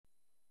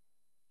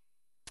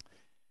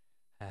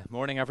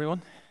Morning,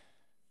 everyone.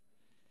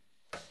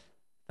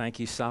 Thank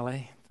you,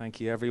 Sally. Thank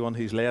you, everyone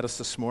who's led us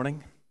this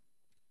morning.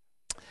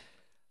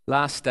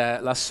 Last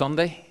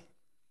Sunday,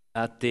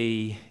 at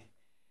the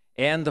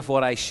end of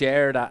what I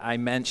shared, I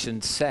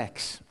mentioned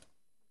sex.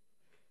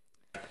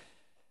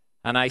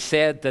 And I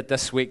said that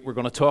this week we're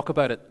going to talk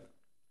about it.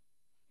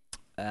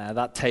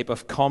 That type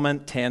of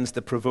comment tends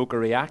to provoke a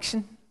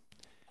reaction.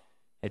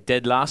 It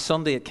did last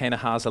Sunday. It kind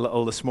of has a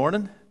little this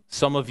morning.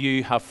 Some of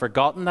you have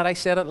forgotten that I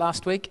said it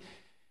last week.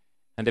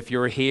 And if you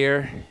were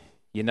here,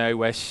 you now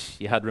wish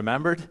you had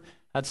remembered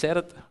I'd said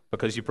it,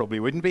 because you probably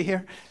wouldn't be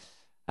here.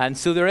 And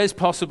so there is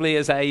possibly,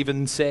 as I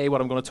even say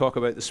what I'm going to talk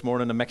about this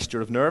morning, a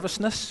mixture of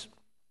nervousness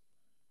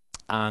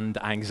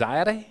and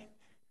anxiety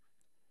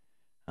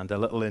and a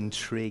little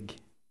intrigue.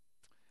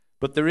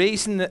 But the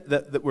reason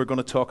that we're going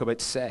to talk about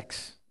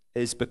sex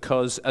is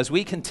because as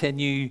we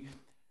continue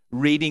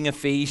reading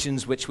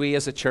Ephesians, which we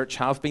as a church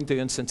have been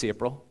doing since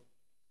April,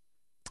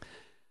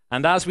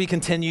 and as we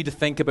continue to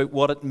think about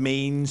what it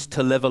means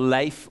to live a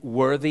life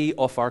worthy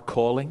of our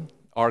calling,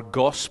 our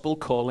gospel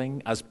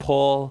calling, as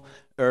Paul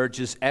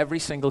urges every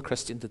single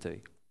Christian to do,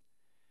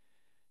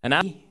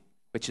 and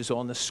which is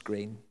on the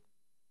screen,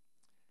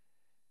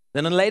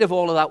 then in light of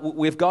all of that,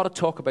 we've got to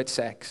talk about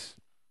sex.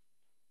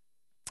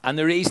 And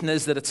the reason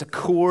is that it's a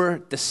core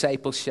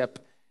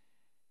discipleship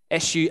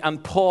issue,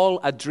 and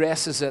Paul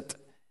addresses it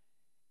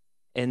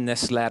in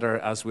this letter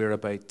as we're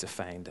about to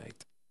find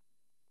out.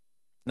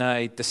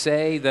 Now, to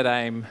say that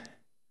I'm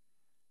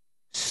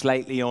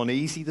slightly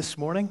uneasy this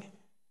morning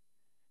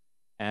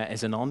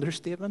is an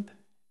understatement.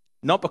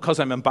 Not because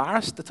I'm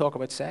embarrassed to talk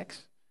about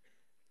sex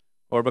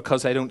or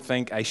because I don't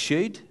think I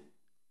should,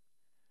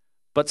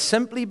 but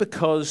simply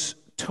because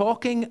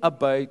talking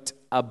about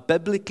a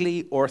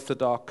biblically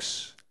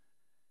orthodox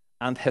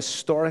and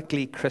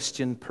historically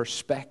Christian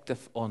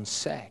perspective on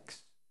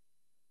sex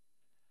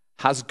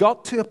has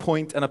got to a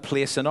point and a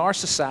place in our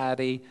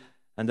society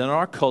and in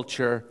our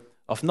culture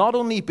of not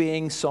only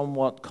being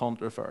somewhat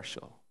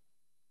controversial,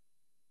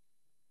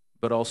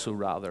 but also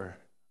rather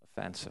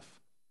offensive.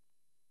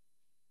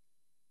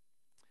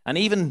 And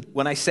even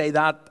when I say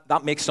that,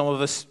 that makes some of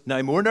us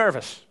now more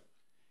nervous,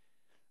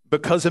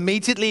 because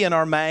immediately in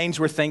our minds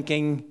we're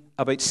thinking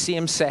about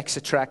same-sex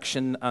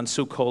attraction and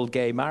so-called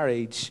gay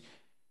marriage,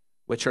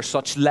 which are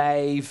such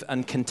live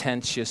and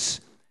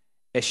contentious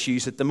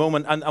issues at the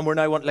moment. And we're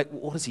now like,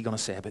 what is he going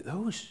to say about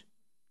those?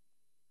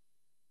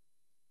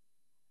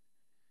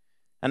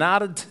 And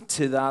added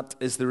to that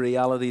is the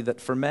reality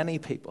that for many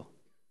people,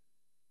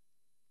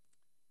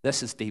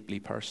 this is deeply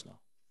personal.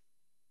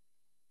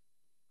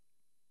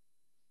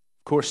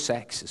 Of course,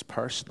 sex is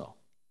personal.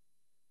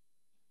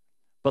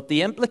 But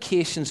the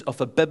implications of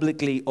a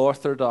biblically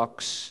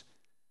orthodox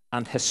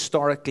and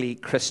historically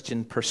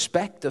Christian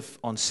perspective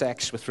on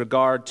sex with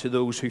regard to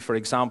those who, for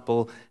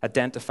example,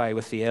 identify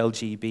with the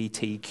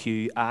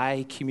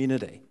LGBTQI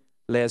community,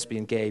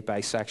 lesbian, gay,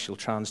 bisexual,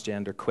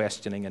 transgender,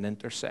 questioning, and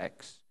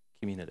intersex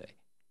community.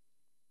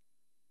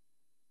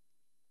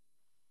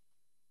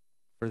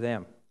 For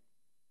them,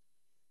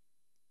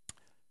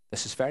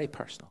 this is very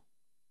personal.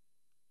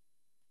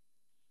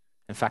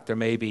 In fact, there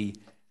may be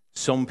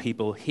some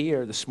people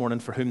here this morning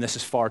for whom this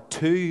is far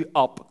too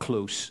up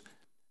close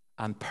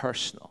and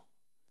personal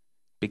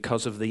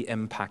because of the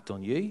impact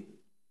on you,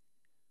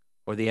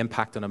 or the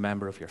impact on a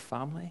member of your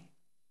family,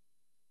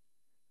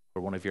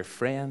 or one of your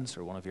friends,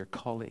 or one of your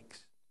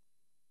colleagues.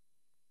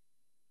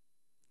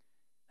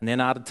 And then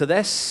added to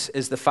this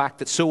is the fact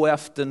that so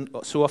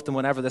often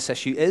whenever this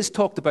issue is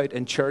talked about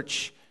in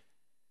church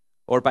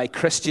or by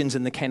Christians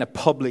in the kind of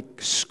public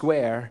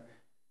square,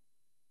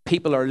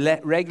 people are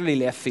regularly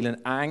left feeling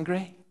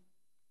angry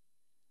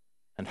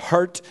and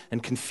hurt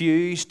and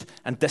confused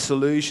and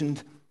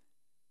disillusioned,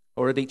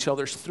 or at each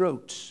other's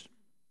throats.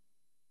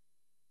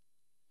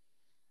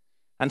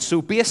 And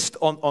so based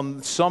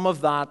on some of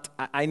that,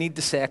 I need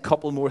to say a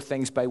couple more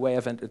things by way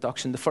of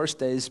introduction. The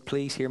first is,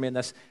 please hear me in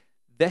this,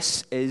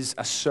 this is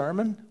a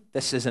sermon.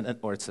 This isn't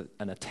it's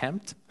an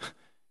attempt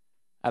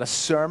at a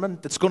sermon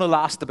that's going to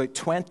last about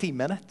 20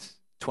 minutes,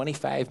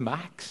 25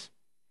 max.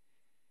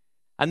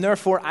 And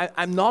therefore,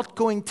 I'm not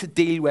going to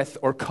deal with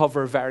or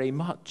cover very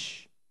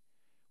much,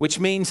 which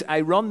means I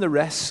run the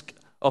risk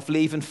of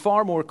leaving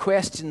far more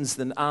questions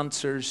than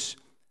answers,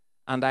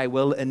 and I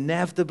will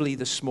inevitably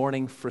this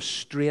morning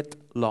frustrate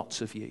lots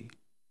of you.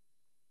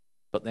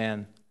 But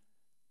then,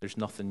 there's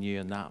nothing new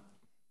in that.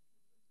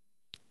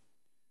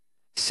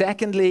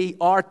 Secondly,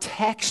 our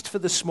text for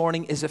this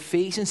morning is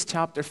Ephesians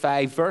chapter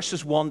 5,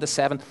 verses 1 to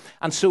 7.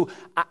 And so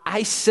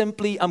I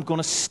simply am going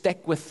to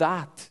stick with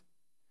that.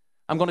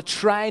 I'm going to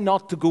try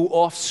not to go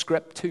off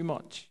script too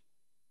much.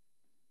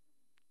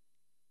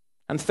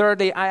 And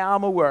thirdly, I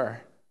am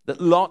aware that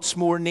lots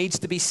more needs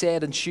to be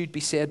said and should be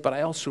said, but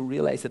I also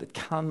realize that it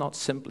cannot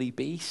simply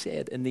be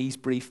said in these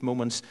brief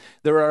moments.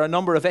 There are a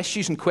number of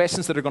issues and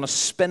questions that are going to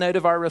spin out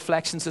of our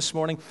reflections this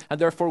morning,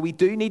 and therefore we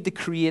do need to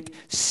create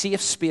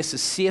safe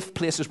spaces, safe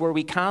places where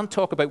we can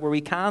talk about, where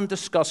we can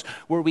discuss,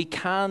 where we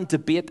can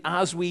debate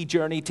as we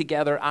journey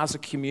together as a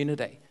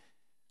community.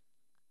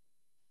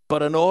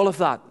 But in all of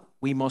that,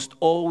 we must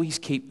always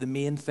keep the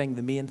main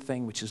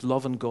thing, which is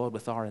loving God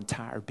with our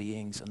entire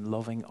beings and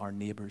loving our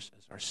neighbors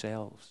as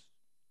ourselves.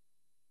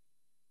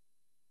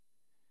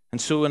 And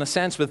so in a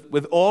sense,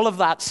 with all of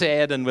that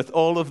said and with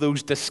all of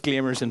those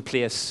disclaimers in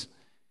place,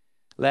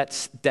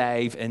 let's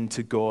dive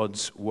into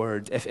God's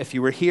word. If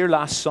you were here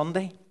last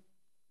Sunday,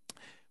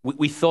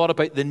 we thought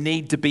about the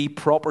need to be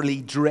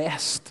properly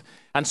dressed.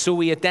 And so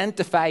we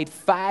identified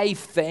 5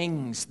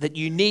 things that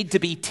you need to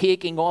be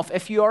taking off.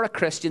 If you are a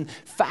Christian,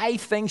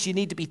 5 things you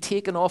need to be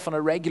taking off on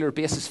a regular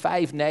basis,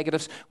 5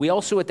 negatives. We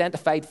also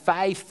identified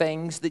 5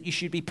 things that you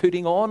should be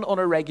putting on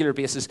a regular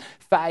basis,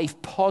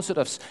 5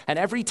 positives. And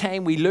every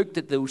time we looked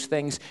at those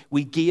things,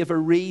 we gave a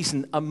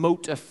reason, a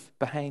motive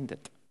behind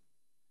it.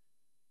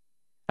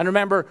 And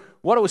remember,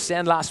 what I was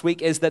saying last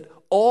week is that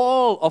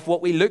all of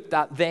what we looked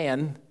at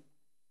then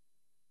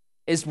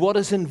is what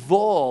is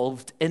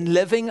involved in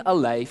living a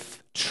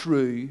life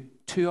true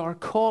to our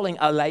calling,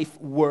 a life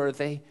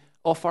worthy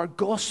of our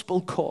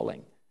gospel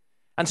calling.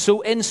 And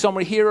so in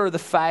summary, here are the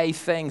 5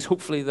 things.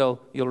 Hopefully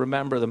you'll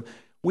remember them.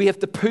 We have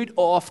to put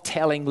off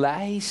telling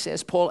lies,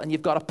 says Paul, and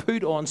you've got to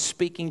put on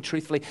speaking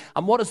truthfully.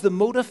 And what is the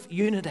motive?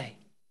 Unity.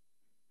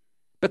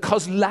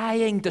 Because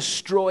lying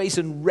destroys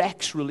and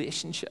wrecks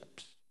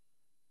relationships.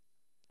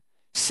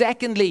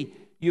 Secondly,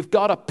 you've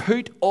got to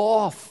put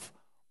off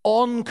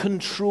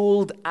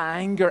uncontrolled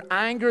anger,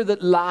 anger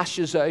that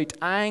lashes out,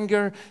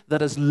 anger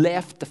that is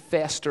left to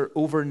fester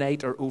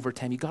overnight or over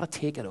time. You've got to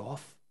take it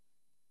off.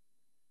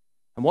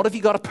 And what have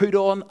you got to put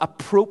on?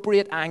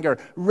 Appropriate anger,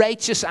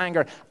 righteous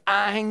anger,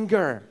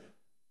 anger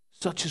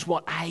such as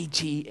what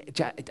IJM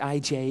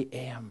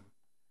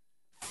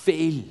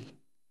feel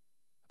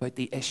about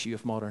the issue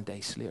of modern day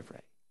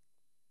slavery.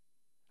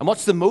 And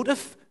what's the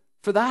motive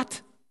for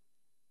that?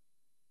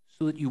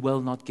 So that you will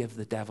not give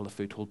the devil a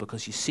foothold.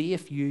 Because you see,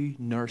 if you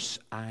nurse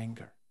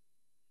anger,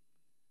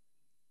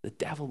 the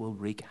devil will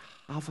wreak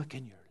havoc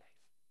in your life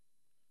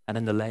and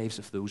in the lives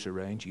of those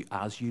around you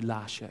as you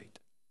lash out.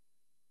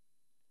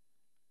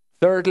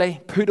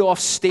 Thirdly, put off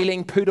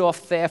stealing, put off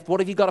theft. What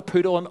have you got to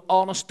put on?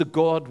 Honest to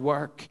God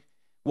work.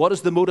 What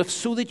is the motive?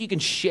 So that you can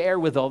share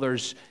with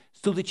others,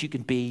 so that you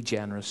can be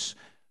generous.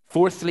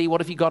 Fourthly,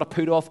 what have you got to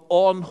put off?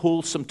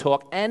 Unwholesome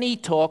talk. Any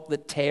talk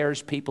that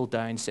tears people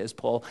down, says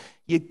Paul.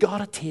 You've got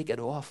to take it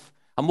off.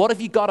 And what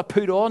have you got to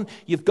put on?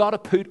 You've got to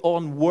put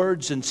on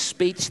words and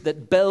speech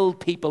that build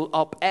people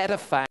up,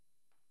 edify.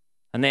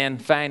 And then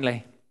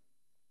finally,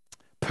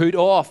 put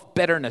off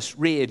bitterness,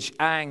 rage,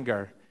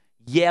 anger,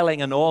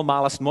 yelling and all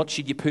malice. And what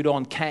should you put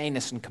on?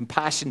 Kindness and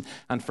compassion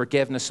and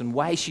forgiveness. And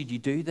why should you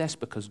do this?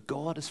 Because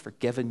God has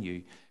forgiven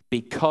you.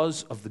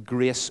 Because of the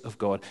grace of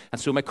God. And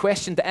so my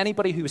question to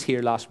anybody who was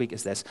here last week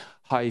is this: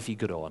 how have you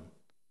got on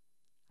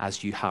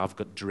as you have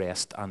got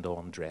dressed and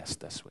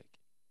undressed this week?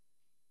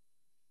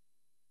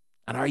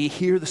 And are you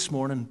here this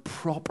morning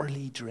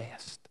properly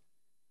dressed?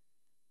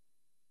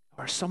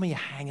 Or are some of you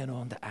hanging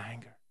on to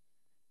anger?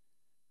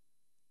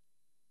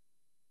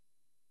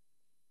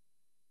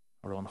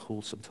 Or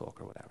unwholesome talk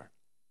or whatever?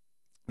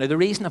 Now, the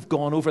reason I've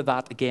gone over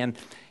that again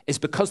is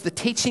because the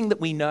teaching that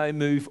we now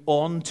move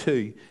on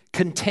to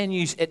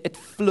continues. It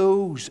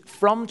flows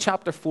from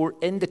chapter 4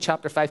 into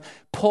chapter 5.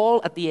 Paul,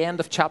 at the end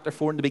of chapter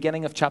 4 and the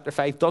beginning of chapter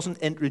 5, doesn't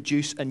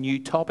introduce a new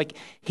topic.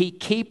 He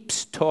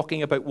keeps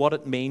talking about what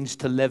it means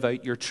to live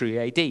out your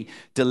true ID,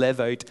 to live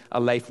out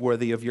a life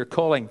worthy of your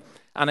calling.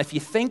 And if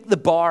you think the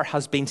bar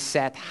has been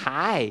set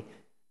high,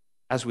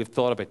 as we've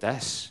thought about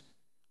this,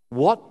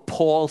 what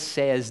Paul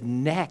says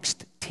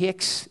next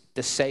takes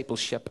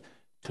discipleship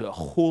to a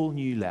whole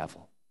new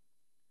level.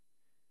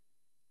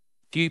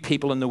 Few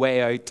people on the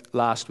way out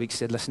last week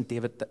said, listen,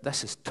 David,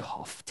 this is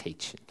tough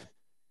teaching.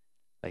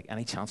 Like,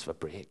 any chance of a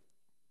break?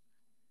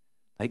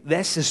 Like,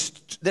 this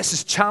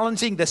is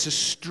challenging, this is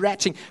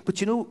stretching.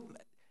 But you know,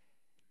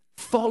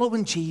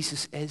 following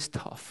Jesus is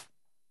tough.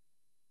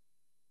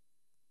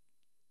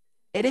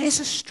 It is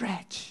a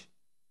stretch.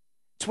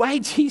 It's why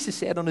Jesus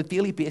said on a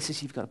daily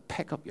basis, you've got to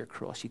pick up your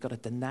cross, you've got to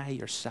deny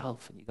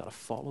yourself, and you've got to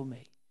follow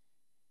me.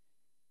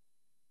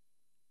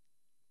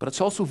 But it's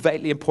also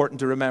vitally important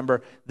to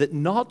remember that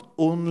not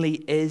only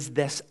is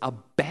this a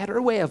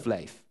better way of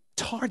life,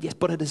 it's hard, yes,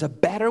 but it is a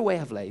better way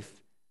of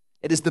life.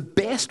 It is the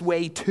best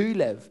way to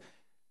live.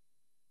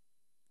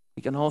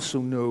 We can also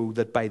know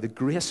that by the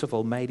grace of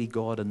Almighty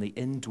God and the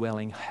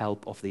indwelling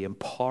help of the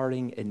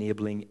empowering,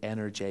 enabling,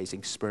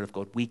 energizing Spirit of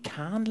God, we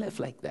can live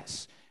like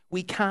this.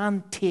 We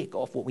can take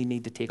off what we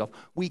need to take off.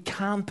 We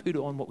can put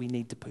on what we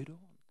need to put on.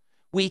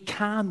 We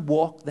can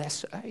walk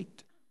this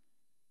out.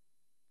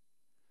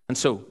 And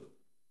so,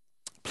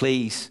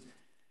 please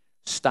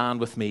stand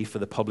with me for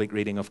the public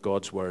reading of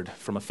God's word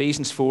from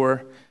Ephesians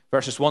 4,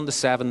 verses 1 to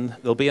 7.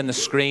 They'll be on the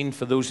screen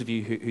for those of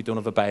you who don't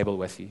have a Bible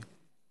with you.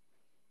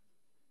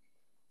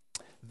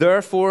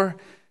 Therefore,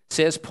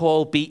 says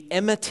Paul, be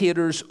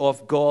imitators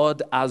of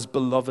God as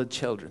beloved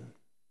children,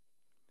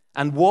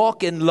 and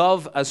walk in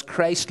love as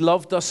Christ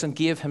loved us and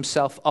gave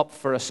himself up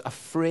for us, a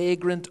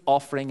fragrant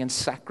offering and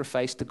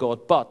sacrifice to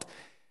God. But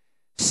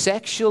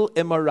Sexual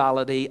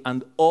immorality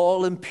and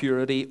all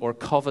impurity or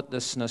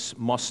covetousness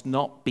must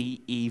not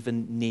be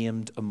even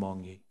named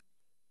among you,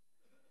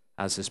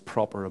 as is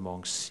proper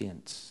among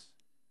saints.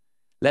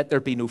 Let there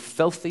be no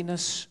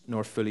filthiness,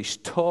 nor foolish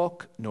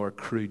talk, nor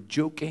crude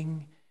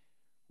joking,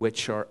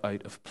 which are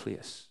out of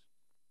place.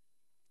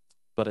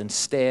 But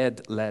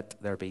instead,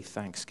 let there be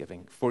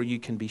thanksgiving. For you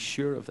can be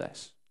sure of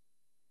this: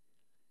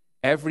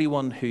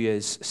 everyone who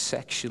is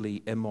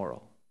sexually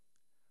immoral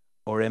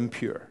or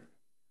impure,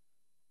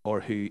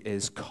 or who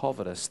is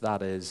covetous,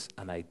 that is,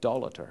 an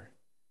idolater,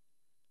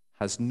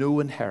 has no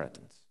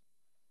inheritance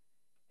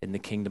in the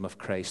kingdom of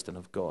Christ and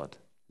of God.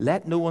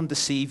 Let no one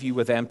deceive you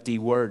with empty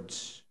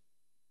words,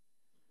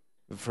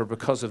 for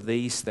because of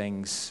these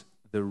things,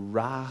 the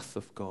wrath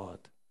of God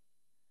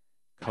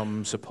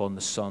comes upon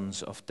the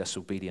sons of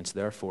disobedience.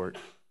 Therefore,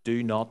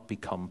 do not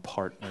become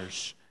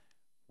partners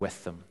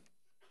with them.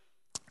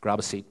 Grab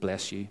a seat,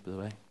 bless you, by the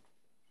way.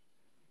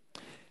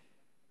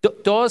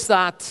 Does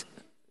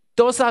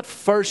that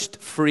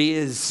first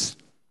phrase,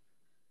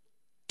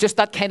 just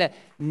that kind of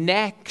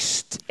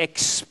next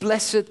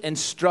explicit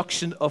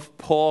instruction of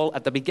Paul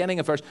at the beginning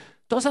of verse,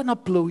 does that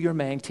not blow your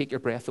mind, take your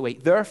breath away?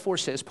 Therefore,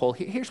 says Paul,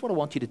 here's what I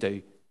want you to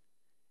do.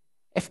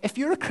 If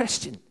you're a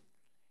Christian,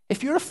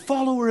 if you're a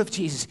follower of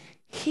Jesus,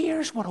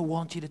 here's what I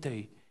want you to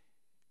do.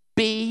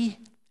 Be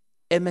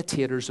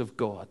imitators of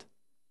God.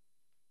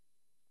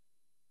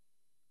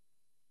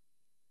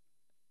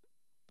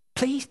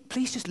 Please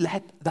just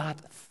let that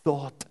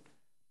thought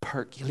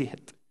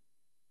percolate.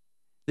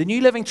 The New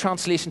Living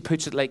Translation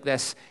puts it like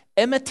this: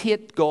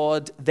 imitate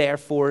God,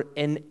 therefore,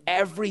 in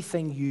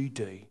everything you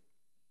do.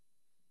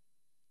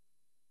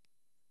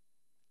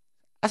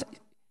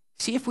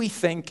 See if we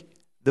think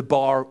the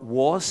bar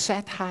was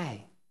set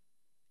high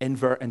in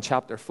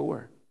chapter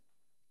 4.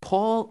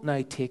 Paul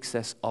now takes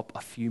this up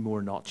a few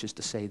more notches,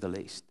 to say the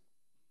least.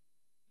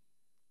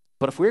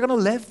 But if we're going to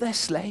live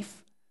this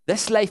life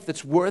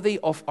that's worthy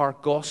of our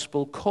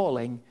gospel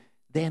calling,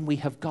 then we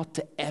have got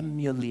to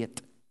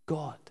emulate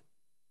God,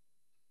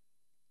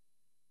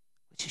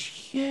 which is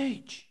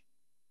huge.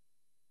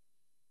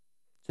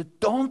 It's a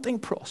daunting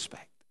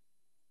prospect.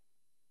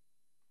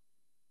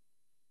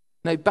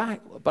 Now, but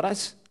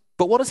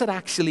what does it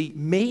actually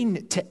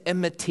mean to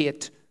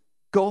imitate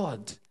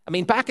God? I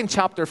mean, back in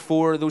chapter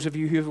 4, those of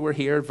you who were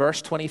here,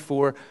 verse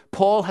 24,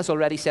 Paul has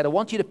already said, I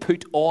want you to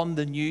put on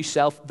the new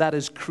self that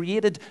is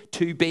created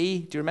to be,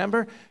 do you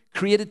remember?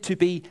 Created to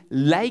be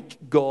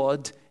like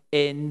God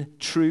in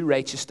true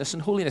righteousness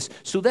and holiness.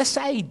 So this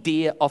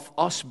idea of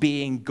us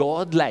being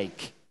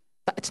God-like,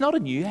 it's not a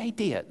new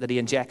idea that he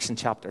injects in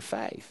chapter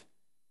 5.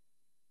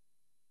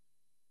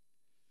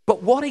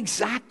 But what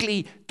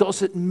exactly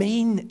does it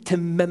mean to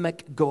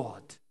mimic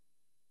God?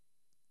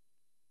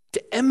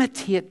 To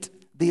imitate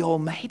the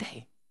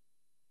Almighty?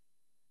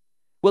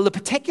 Well, the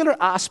particular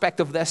aspect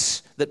of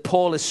this that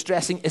Paul is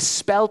stressing is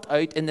spelt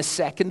out in the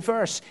second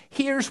verse.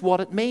 Here's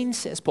what it means,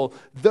 says Paul.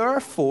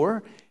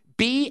 Therefore,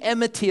 be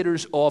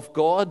imitators of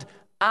God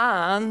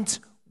and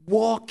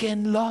walk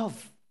in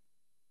love.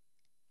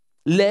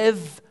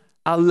 Live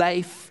a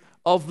life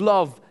of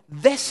love.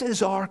 This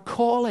is our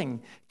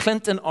calling.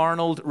 Clinton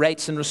Arnold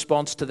writes in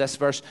response to this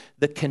verse,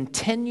 the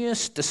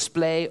continuous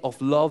display of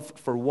love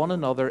for one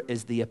another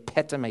is the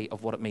epitome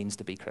of what it means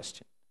to be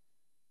Christian.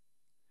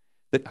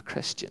 A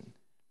Christian.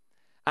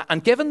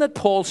 And given that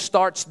Paul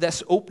starts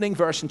this opening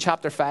verse in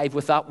chapter 5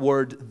 with that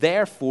word,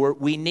 therefore,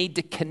 we need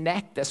to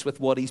connect this with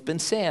what he's been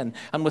saying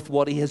and with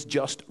what he has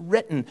just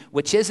written,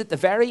 which is at the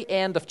very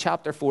end of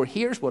chapter 4.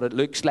 Here's what it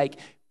looks like.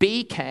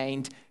 Be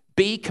kind,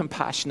 be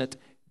compassionate,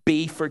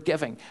 be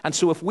forgiving. And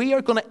so if we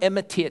are going to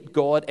imitate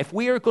God, if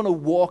we are going to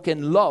walk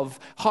in love,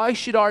 how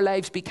should our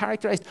lives be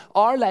characterized?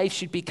 Our lives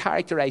should be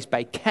characterized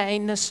by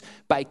kindness,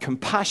 by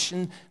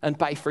compassion, and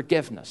by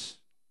forgiveness.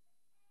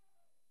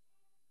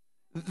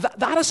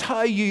 That is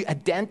how you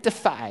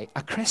identify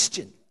a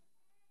Christian.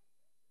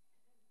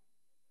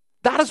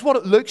 That is what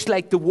it looks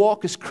like to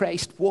walk as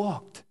Christ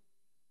walked.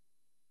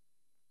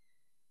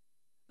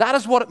 That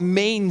is what it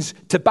means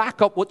to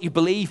back up what you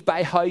believe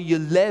by how you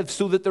live,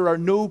 so that there are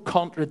no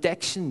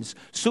contradictions,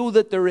 so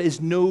that there is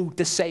no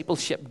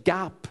discipleship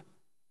gap,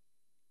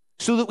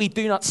 so that we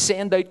do not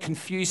send out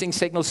confusing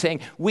signals saying,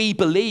 we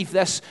believe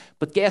this,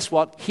 but guess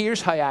what?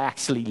 Here's how I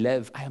actually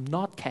live. I am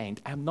not kind.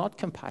 I am not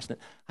compassionate.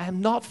 I am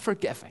not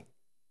forgiving.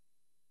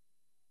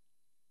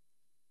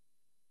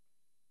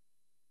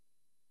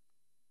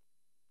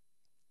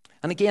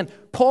 And again,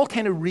 Paul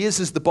kind of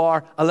raises the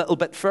bar a little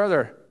bit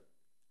further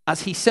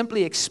as he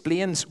simply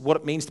explains what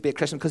it means to be a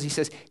Christian, because he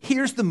says,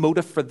 here's the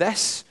motive for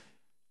this.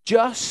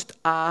 Just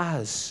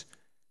as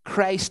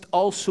Christ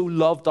also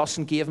loved us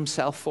and gave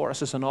himself for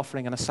us as an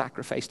offering and a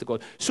sacrifice to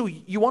God. So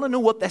you want to know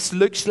what this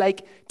looks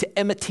like to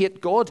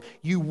imitate God?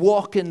 You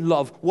walk in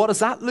love. What does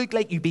that look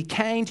like? You be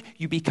kind,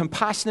 you be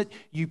compassionate,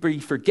 you be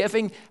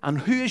forgiving. And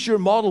who is your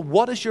model?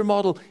 What is your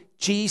model?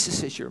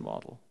 Jesus is your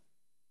model.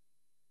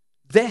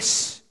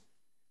 This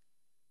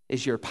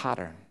is your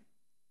pattern.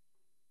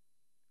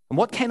 And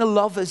what kind of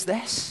love is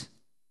this?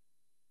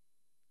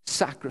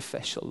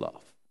 Sacrificial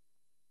love.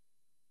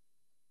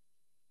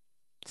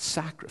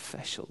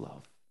 Sacrificial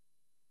love.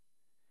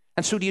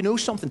 And so do you know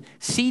something?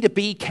 See, to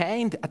be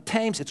kind, at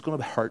times it's going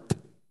to hurt.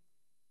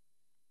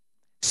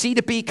 See,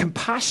 to be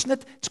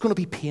compassionate, it's going to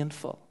be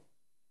painful.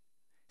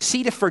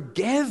 See, to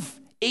forgive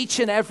each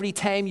and every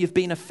time you've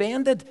been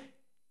offended, it's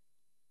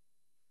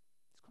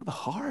going to be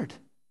hard.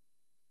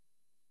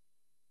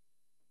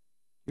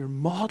 Your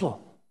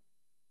model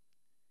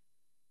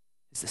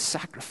is the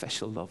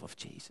sacrificial love of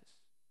Jesus.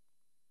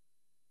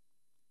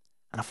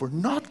 And if we're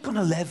not going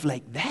to live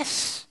like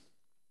this,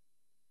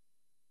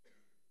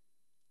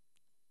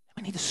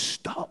 I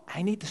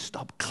need to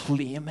stop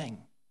claiming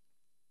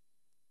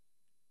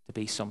to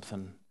be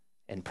something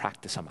in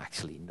practice I'm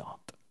actually not.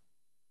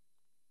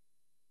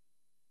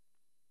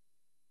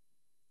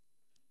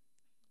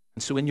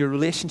 And so in your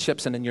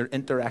relationships and in your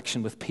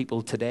interaction with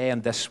people today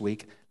and this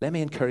week, let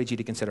me encourage you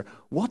to consider,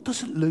 what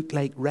does it look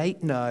like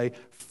right now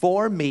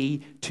for me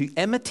to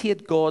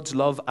imitate God's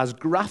love as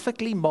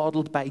graphically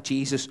modeled by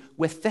Jesus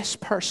with this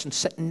person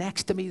sitting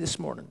next to me this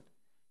morning?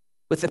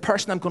 With the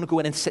person I'm going to go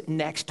in and sit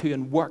next to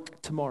and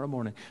work tomorrow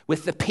morning?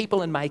 With the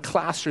people in my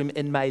classroom,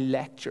 in my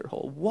lecture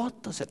hall?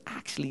 What does it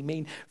actually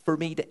mean for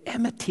me to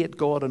imitate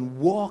God and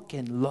walk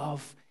in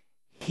love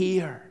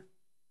here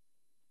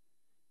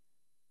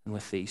and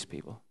with these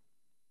people?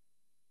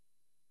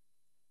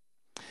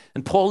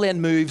 And Paul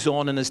then moves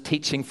on in his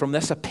teaching from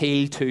this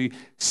appeal to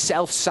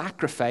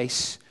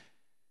self-sacrifice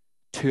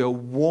to a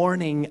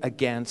warning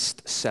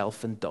against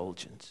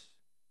self-indulgence.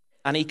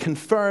 And he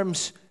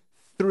confirms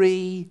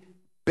 3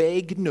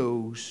 big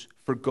no's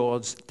for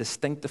God's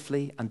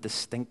distinctively and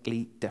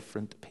distinctly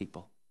different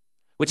people,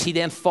 which he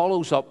then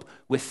follows up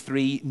with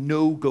 3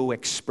 no-go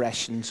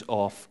expressions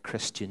of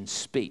Christian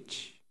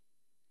speech.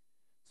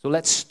 So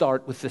let's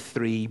start with the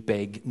 3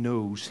 big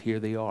no's.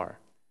 Here they are.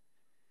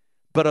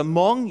 But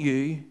among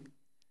you,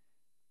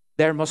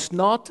 there must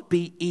not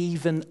be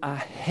even a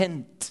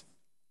hint.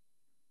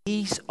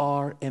 These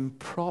are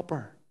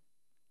improper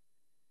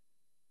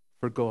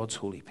for God's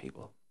holy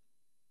people.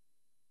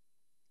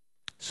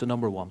 So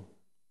number 1,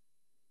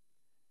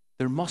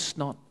 there must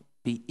not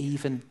be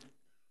even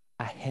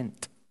a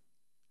hint,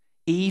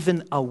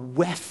 even a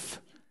whiff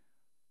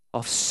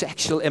of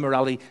sexual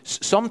immorality.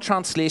 Some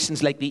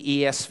translations like the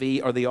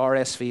ESV or the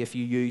RSV, if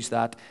you use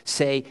that,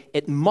 say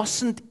it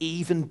mustn't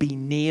even be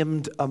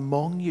named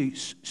among you.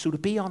 So to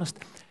be honest,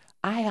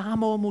 I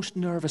am almost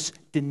nervous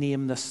to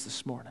name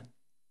this morning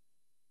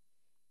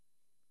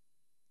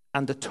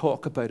and to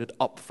talk about it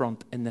up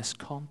front in this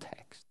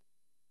context.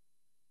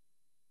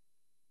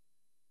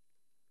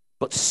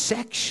 But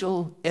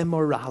sexual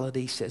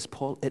immorality, says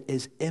Paul, it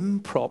is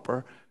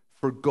improper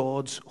for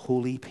God's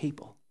holy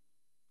people.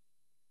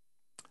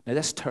 Now,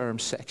 this term,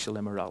 sexual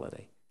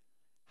immorality,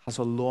 has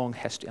a long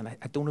history, and I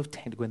don't have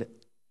time to go into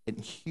it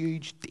in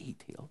huge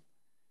detail.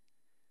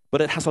 But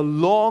it has a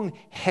long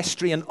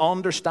history and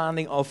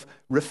understanding of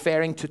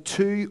referring to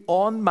 2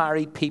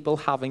 unmarried people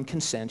having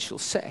consensual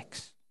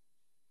sex.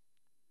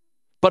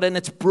 But in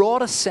its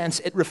broadest sense,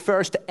 it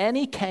refers to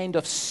any kind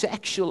of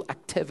sexual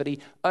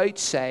activity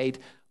outside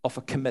of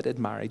a committed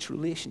marriage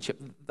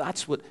relationship.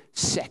 That's what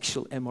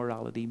sexual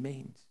immorality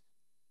means.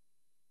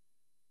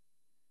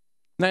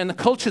 Now, in the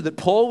culture that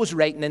Paul was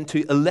writing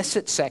into,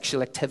 illicit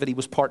sexual activity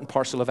was part and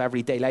parcel of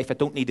everyday life. I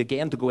don't need,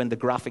 again, to go into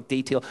graphic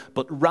detail,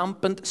 but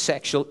rampant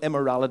sexual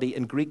immorality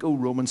in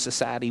Greco-Roman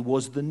society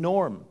was the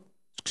norm.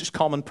 It's just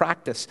common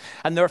practice.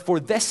 And therefore,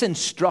 this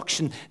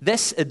instruction,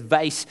 this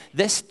advice,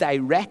 this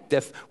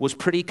directive was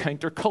pretty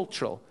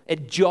countercultural.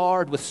 It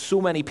jarred with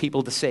so many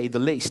people, to say the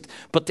least.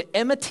 But to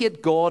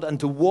imitate God and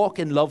to walk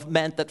in love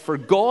meant that for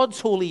God's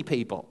holy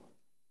people,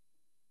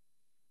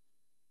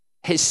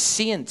 His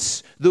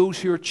saints, those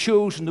who are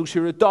chosen, those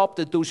who are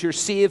adopted, those who are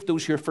saved,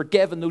 those who are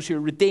forgiven, those who are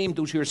redeemed,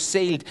 those who are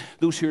sealed,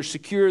 those who are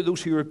secure,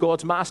 those who are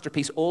God's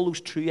masterpiece, all those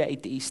true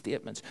ID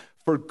statements.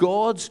 For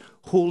God's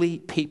holy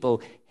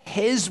people,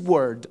 His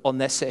word on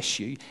this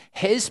issue,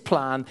 His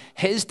plan,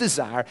 His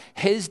desire,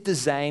 His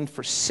design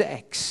for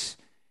sex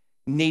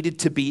needed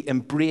to be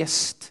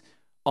embraced,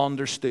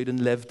 understood, and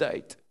lived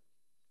out.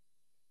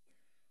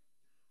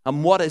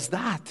 And what is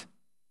that?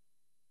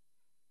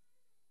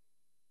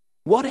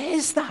 What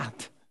is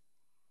that?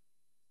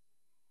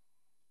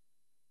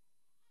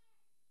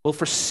 Well,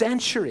 for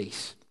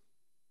centuries,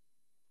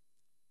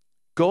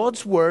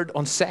 God's word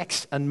on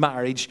sex and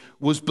marriage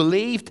was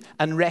believed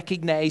and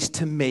recognized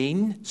to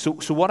mean, so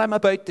what I'm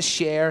about to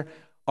share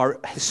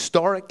are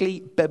historically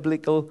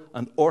biblical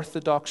and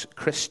orthodox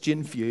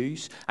Christian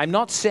views. I'm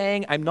not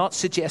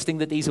suggesting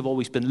that these have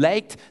always been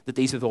liked, that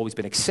these have always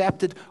been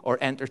accepted or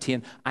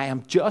entertained. I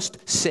am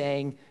just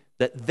saying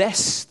that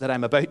this that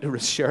I'm about to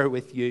share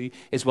with you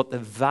is what the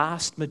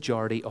vast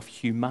majority of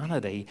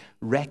humanity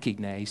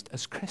recognized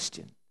as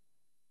Christian.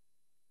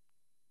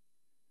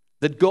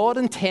 That God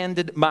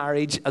intended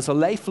marriage as a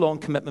lifelong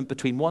commitment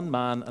between one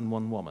man and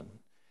one woman.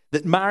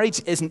 That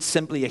marriage isn't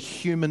simply a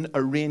human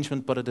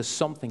arrangement, but it is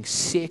something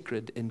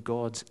sacred in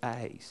God's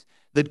eyes.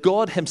 That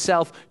God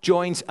Himself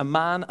joins a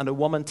man and a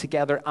woman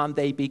together and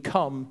they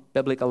become,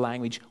 biblical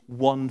language,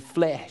 one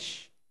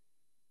flesh.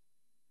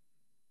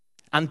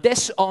 And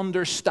this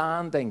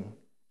understanding,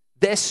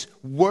 this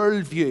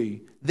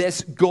worldview,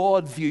 this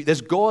God view,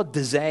 this God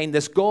design,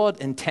 this God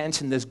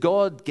intention, this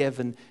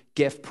God-given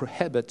gift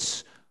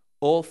prohibits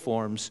all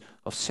forms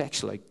of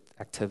sexual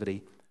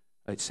activity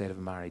outside of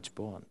a marriage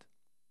bond.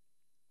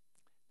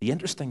 The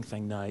interesting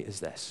thing now is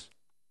this.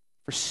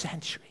 For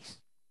centuries,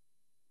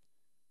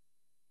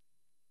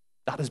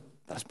 that is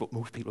what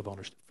most people have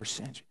understood for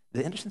centuries.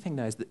 The interesting thing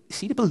now is that,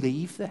 see, to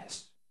believe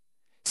this,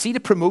 see, to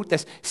promote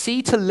this,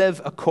 see, to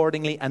live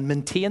accordingly and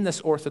maintain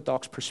this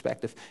orthodox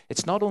perspective,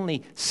 it's not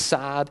only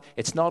sad,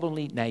 it's not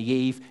only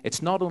naive,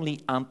 it's not only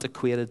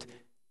antiquated,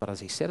 but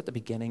as I said at the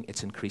beginning,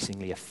 it's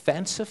increasingly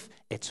offensive,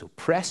 it's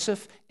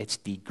oppressive, it's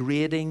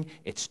degrading,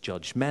 it's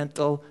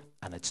judgmental,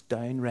 and it's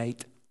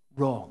downright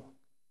wrong.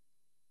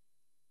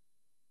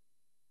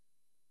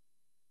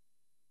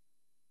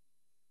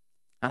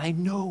 And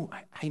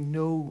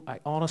I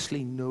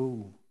honestly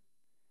know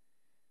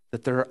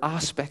that there are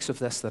aspects of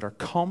this that are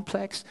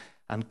complex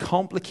and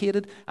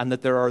complicated, and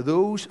that there are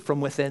those from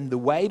within the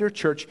wider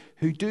church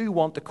who do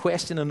want to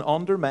question and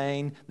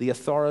undermine the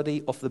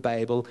authority of the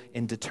Bible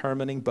in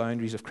determining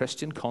boundaries of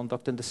Christian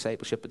conduct and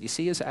discipleship. But you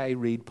see, as I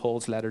read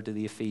Paul's letter to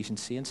the Ephesian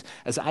saints,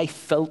 as I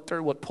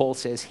filter what Paul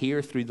says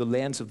here through the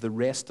lens of the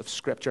rest of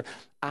Scripture,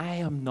 I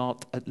am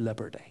not at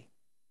liberty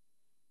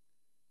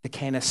the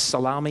kind of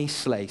salami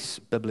slice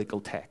biblical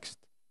text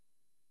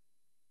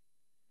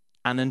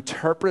and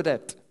interpret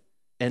it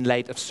in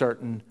light of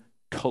certain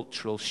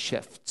cultural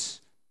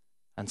shifts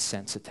and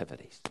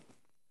sensitivities.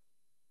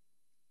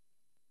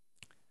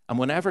 And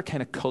whenever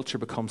kind of culture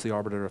becomes the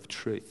arbiter of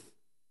truth,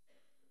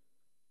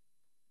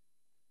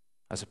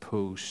 as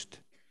opposed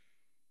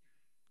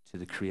to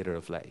the creator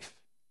of life,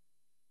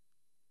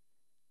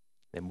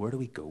 then where do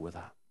we go with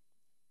that?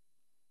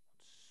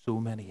 So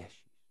many issues.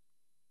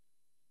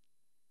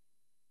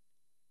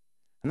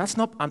 And that's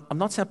not, I'm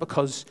not saying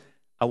because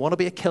I want to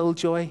be a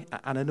killjoy,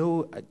 and I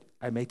know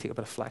I may take a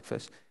bit of flack for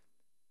this.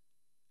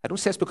 I don't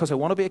say it's because I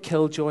want to be a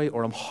killjoy,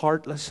 or I'm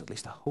heartless, at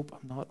least I hope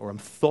I'm not, or I'm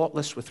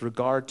thoughtless with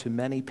regard to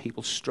many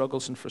people's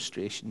struggles and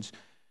frustrations,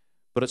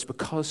 but it's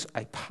because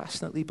I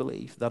passionately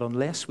believe that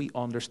unless we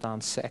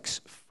understand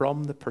sex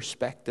from the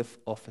perspective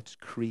of its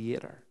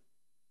creator,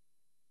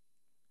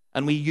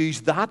 and we use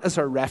that as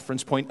our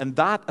reference point and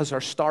that as our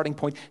starting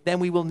point,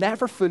 then we will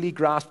never fully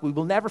grasp, we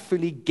will never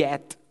fully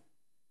get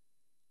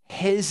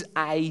his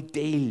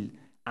ideal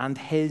and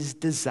his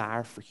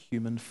desire for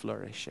human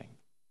flourishing.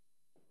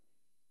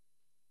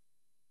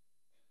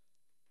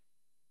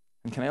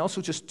 And can I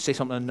also just say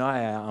something, and now I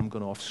am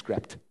going off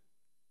script.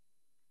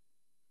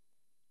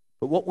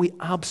 But what we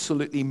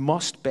absolutely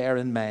must bear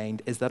in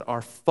mind is that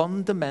our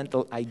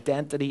fundamental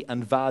identity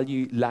and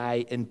value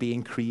lie in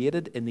being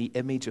created in the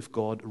image of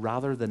God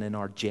rather than in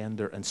our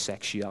gender and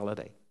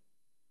sexuality.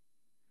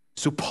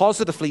 So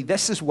positively,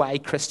 this is why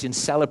Christians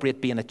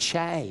celebrate being a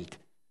child,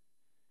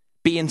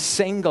 being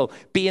single,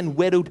 being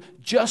widowed,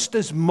 just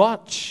as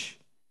much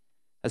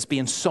as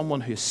being someone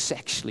who is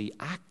sexually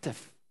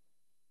active.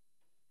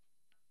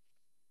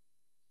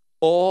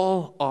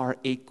 All are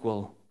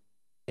equal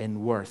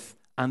in worth,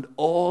 and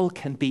all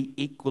can be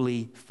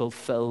equally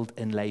fulfilled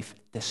in life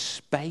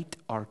despite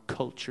our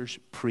culture's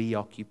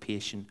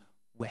preoccupation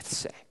with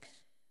sex.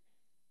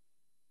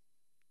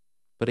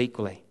 But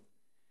equally,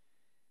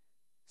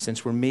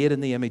 since we're made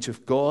in the image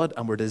of God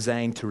and we're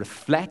designed to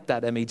reflect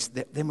that image,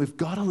 then we've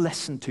got to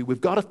listen to, we've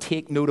got to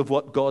take note of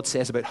what God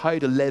says about how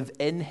to live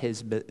in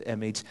his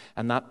image,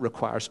 and that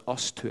requires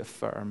us to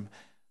affirm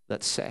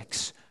that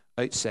sex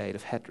outside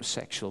of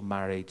heterosexual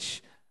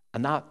marriage,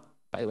 and that,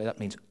 by the way, that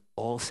means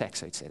all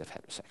sex outside of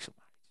heterosexual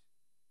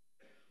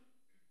marriage.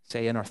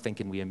 Say in our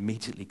thinking, we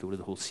immediately go to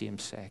the whole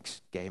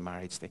same-sex, gay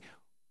marriage thing.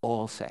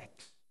 All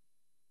sex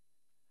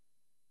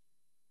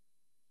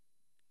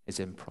is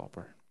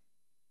improper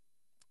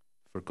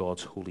for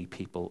God's holy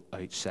people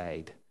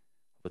outside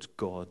of its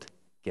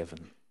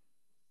God-given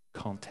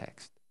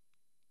context.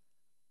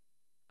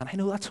 And I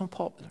know that's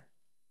unpopular.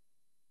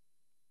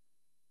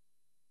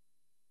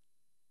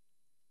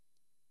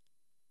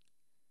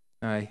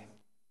 Now,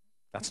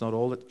 that's not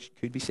all that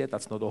could be said.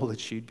 That's not all that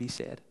should be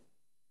said.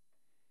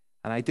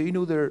 And I do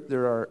know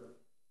there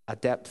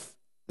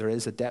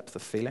is a depth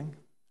of feeling,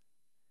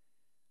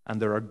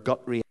 and there are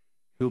gut reactions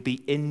who will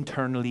be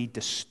internally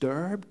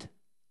disturbed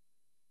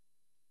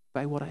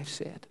by what I've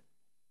said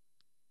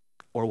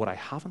or what I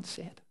haven't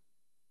said.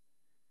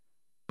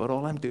 But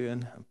all I'm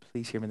doing, and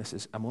please hear me, this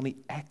is I'm only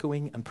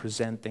echoing and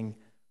presenting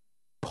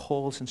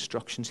Paul's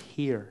instructions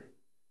here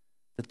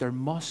that there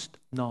must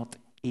not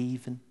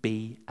even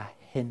be a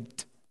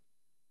hint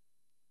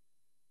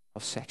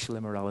of sexual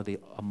immorality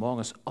among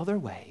us. Other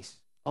ways,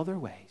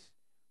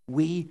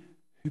 we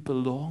who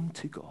belong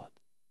to God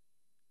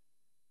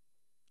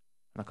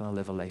are not going to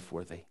live a life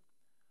worthy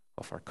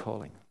of our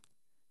calling.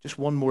 Just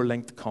one more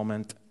linked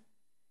comment,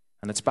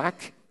 and it's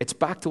back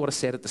to what I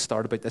said at the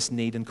start about this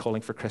need and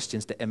calling for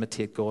Christians to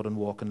imitate God and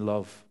walk in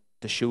love,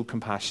 to show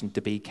compassion,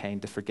 to be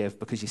kind, to forgive.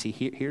 Because you see,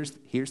 here's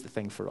the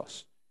thing for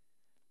us.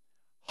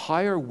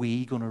 How are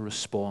we going to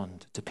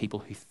respond to people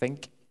who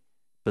think,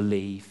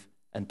 believe,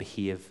 and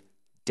behave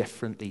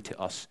differently to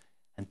us.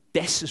 And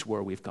this is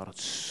where we've got it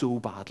so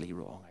badly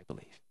wrong, I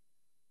believe.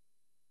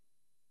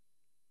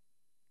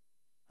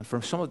 And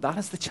from some of that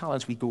is the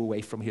challenge we go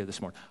away from here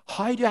this morning.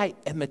 How do I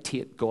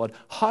imitate God?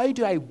 How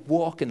do I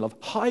walk in love?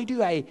 How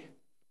do I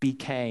be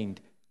kind,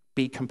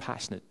 be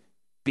compassionate,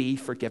 be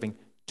forgiving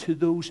to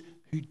those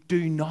who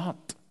do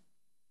not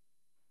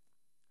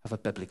have a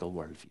biblical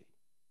worldview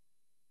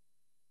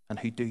and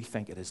who do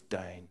think it is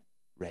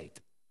downright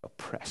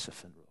oppressive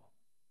and wrong?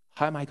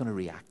 How am I going to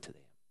react to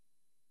them?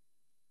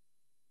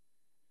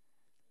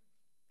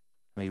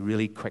 Let me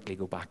really quickly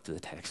go back to the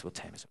text. What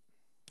time is it?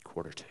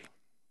 1:45.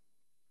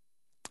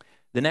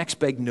 The next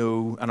big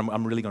no, and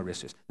I'm really going to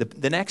risk this.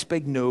 The next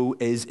big no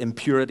is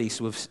impurity.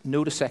 So we've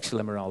no to sexual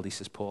immorality,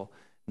 says Paul.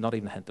 Not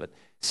even a hint of it.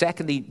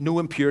 Secondly, no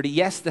impurity.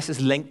 Yes, this is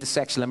linked to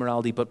sexual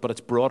immorality, but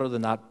it's broader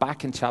than that.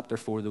 Back in chapter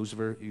 4, those of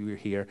you who are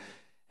here,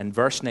 in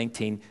verse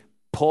 19,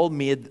 Paul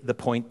made the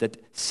point that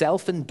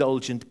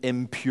self-indulgent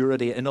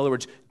impurity, in other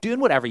words, doing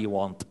whatever you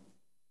want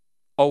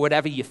or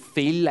whatever you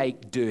feel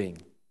like doing,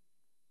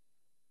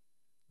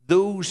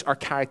 those are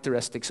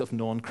characteristics of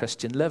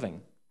non-Christian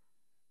living.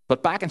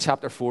 But back in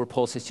chapter 4,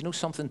 Paul says, you know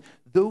something?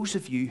 Those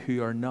of you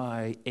who are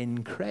now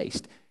in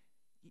Christ,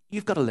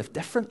 you've got to live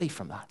differently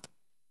from that.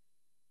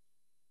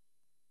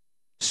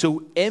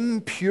 So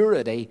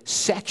impurity,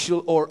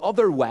 sexual or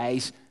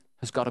otherwise,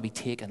 has got to be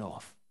taken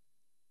off.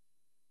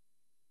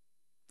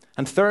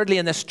 And thirdly,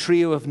 in this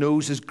trio of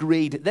no's is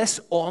greed. This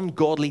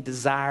ungodly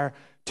desire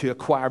to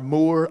acquire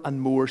more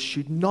and more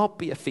should not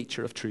be a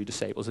feature of true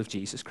disciples of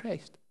Jesus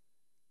Christ.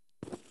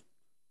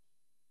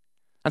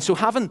 And so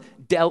having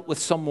dealt with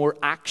some more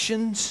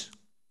actions,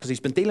 because he's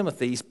been dealing with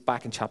these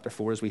back in chapter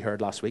 4, as we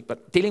heard last week,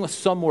 but dealing with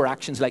some more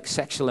actions like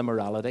sexual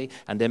immorality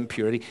and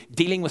impurity,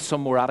 dealing with some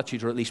more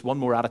attitude, or at least one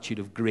more attitude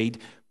of greed,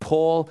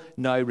 Paul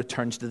now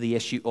returns to the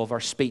issue of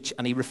our speech.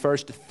 And he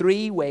refers to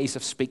 3 ways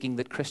of speaking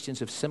that Christians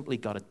have simply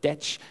got to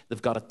ditch,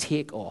 they've got to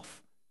take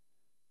off: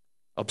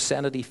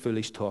 obscenity,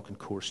 foolish talk, and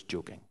coarse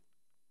joking.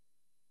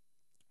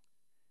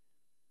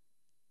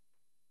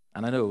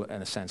 And I know,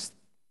 in a sense,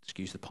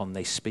 excuse the pun,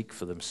 they speak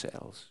for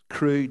themselves.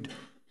 Crude,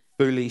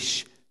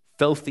 foolish,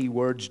 filthy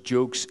words,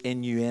 jokes,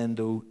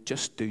 innuendo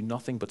just do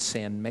nothing but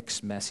send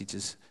mixed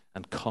messages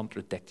and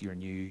contradict your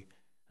new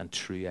and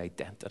true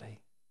identity.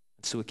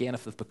 And so again,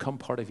 if they've become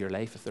part of your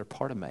life, if they're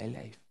part of my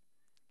life,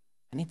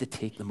 I need to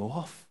take them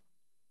off.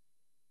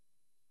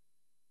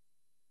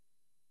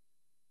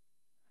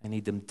 I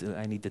need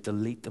to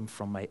delete them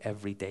from my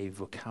everyday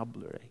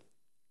vocabulary.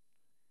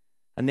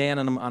 And then,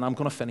 and I'm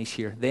going to finish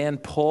here, then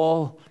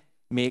Paul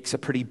makes a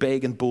pretty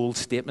big and bold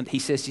statement. He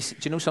says, do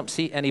you know something?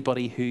 See,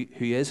 anybody who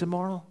is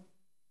immoral,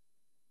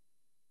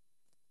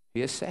 who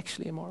is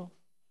sexually immoral,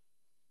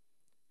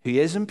 who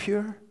is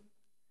impure,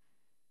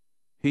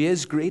 who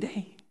is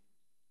greedy,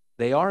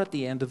 they are at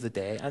the end of the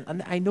day,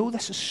 and I know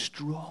this is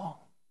strong,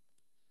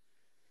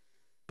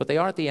 but they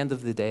are at the end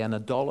of the day an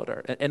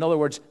idolater. In other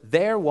words,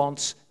 their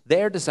wants,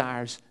 their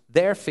desires,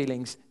 their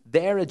feelings,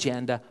 their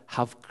agenda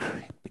have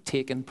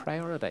taken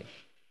priority.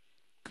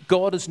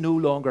 God is no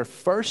longer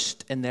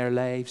first in their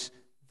lives.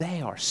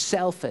 They are.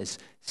 Self is.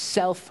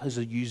 Self has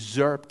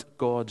usurped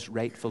God's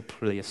rightful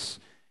place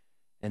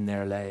in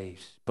their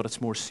lives. But it's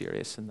more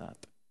serious than that.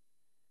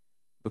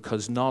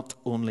 Because not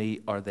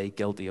only are they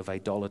guilty of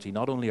idolatry,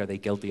 not only are they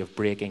guilty of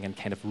breaking and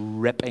kind of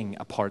ripping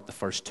apart the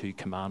first 2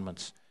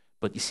 commandments,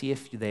 but you see,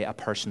 if a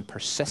person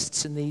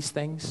persists in these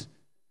things,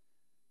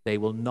 they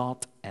will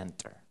not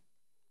enter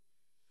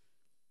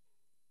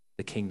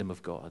the kingdom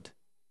of God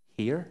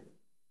here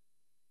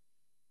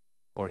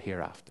or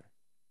hereafter.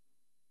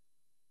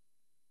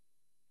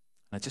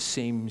 And it just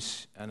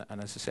seems, and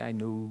as I say, I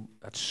know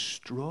that's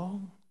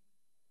strong,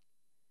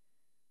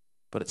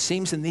 but it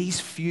seems in these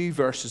few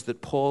verses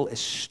that Paul is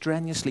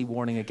strenuously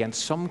warning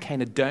against some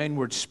kind of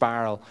downward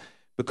spiral,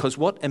 because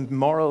what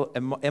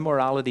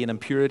immorality and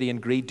impurity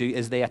and greed do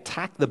is they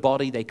attack the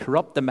body, they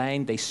corrupt the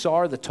mind, they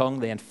sour the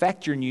tongue, they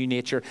infect your new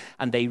nature,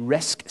 and they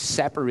risk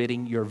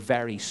separating your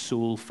very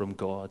soul from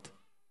God.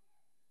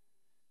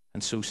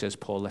 And so says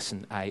Paul,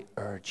 listen, I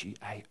urge you,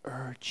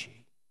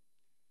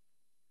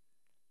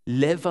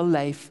 live a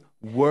life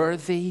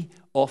worthy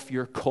of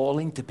your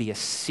calling to be a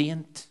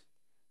saint,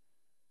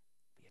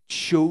 be a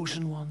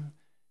chosen one,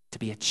 to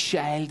be a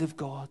child of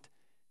God,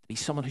 to be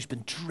someone who's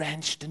been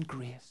drenched in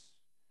grace,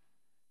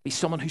 be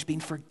someone who's been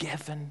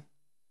forgiven,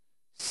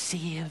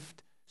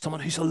 saved,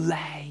 someone who's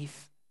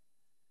alive,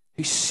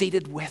 who's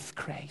seated with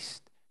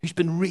Christ, who's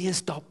been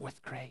raised up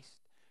with Christ,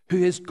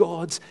 who is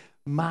God's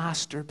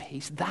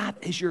masterpiece. That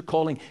is your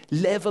calling.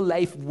 Live a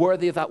life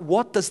worthy of that.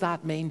 What does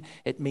that mean?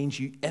 It means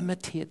you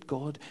imitate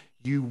God.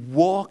 You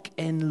walk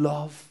in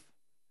love.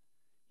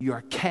 You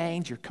are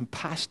kind. You're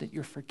compassionate.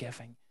 You're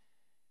forgiving.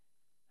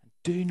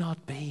 Do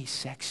not be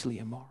sexually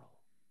immoral.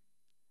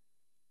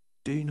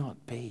 Do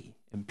not be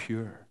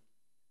impure.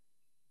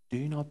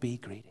 Do not be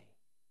greedy.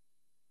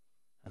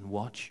 And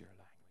watch your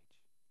language.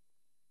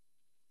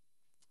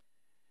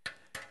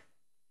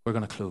 We're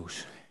going to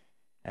close.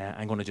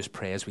 I'm going to just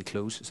pray as we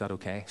close. Is that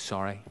okay?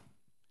 Sorry.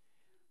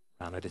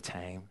 Ran out of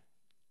time.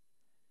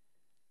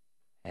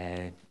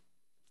 I'm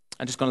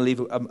just going to leave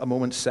a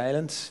moment's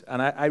silence.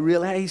 And I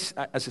realize,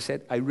 as I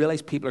said, I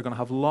realize people are going to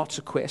have lots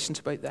of questions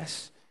about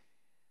this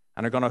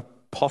and are going to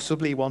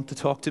possibly want to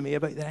talk to me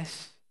about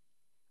this.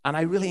 And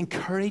I really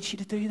encourage you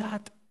to do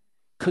that,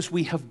 because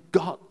we have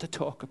got to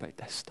talk about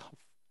this stuff.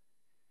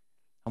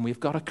 And we've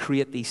got to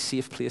create these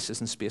safe places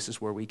and spaces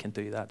where we can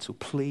do that. So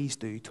please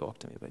do talk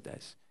to me about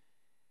this.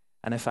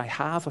 And if I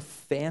have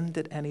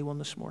offended anyone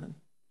this morning,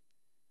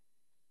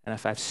 and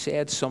if I've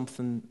said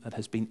something that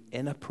has been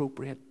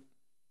inappropriate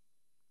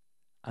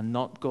and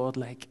not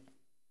godlike,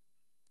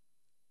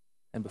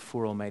 then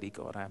before Almighty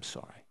God, I am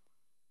sorry.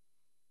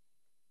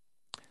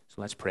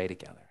 So let's pray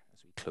together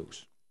as we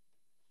close.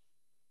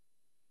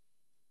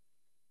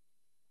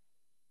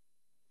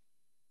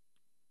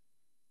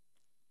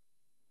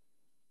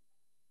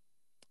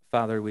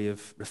 Father, we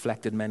have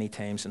reflected many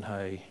times on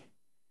how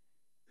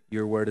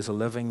your word is a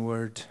living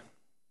word.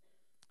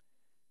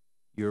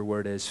 Your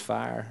word is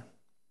fire.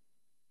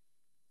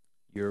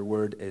 Your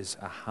word is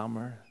a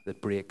hammer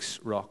that breaks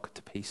rock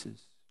to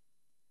pieces.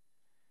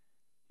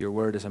 Your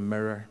word is a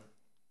mirror.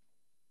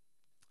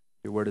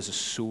 Your word is a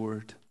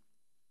sword.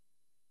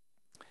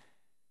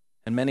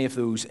 And many of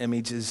those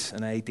images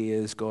and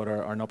ideas, God,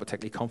 are not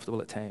particularly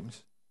comfortable at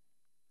times.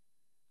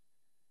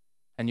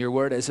 And your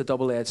word is a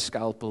double-edged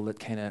scalpel that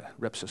kind of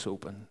rips us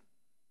open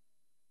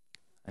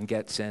and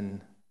gets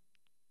in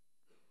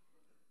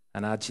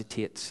and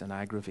agitates and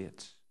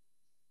aggravates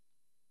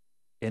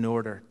in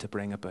order to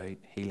bring about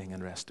healing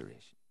and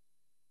restoration.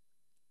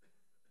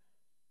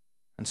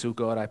 And so,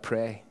 God, I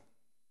pray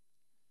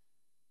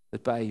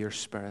that by your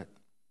Spirit,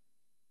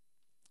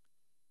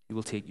 you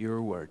will take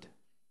your word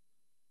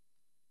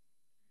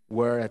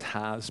where it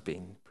has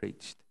been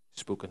preached,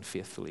 spoken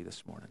faithfully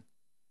this morning,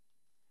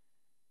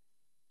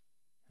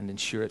 and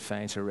ensure it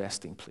finds a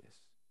resting place.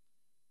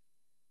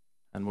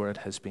 And where it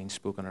has been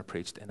spoken or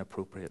preached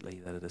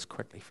inappropriately, that it is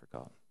quickly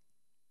forgotten.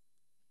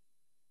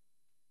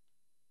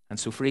 And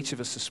so for each of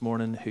us this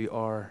morning who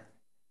are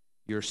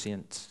your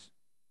saints,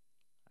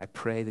 I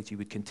pray that you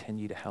would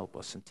continue to help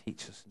us and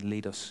teach us and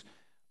lead us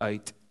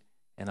out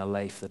in a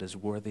life that is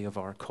worthy of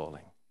our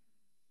calling.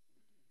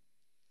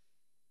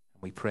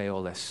 And we pray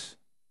all this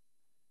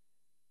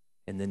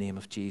in the name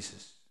of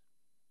Jesus,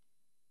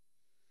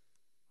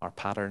 our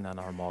pattern and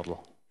our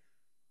model.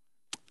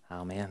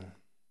 Amen.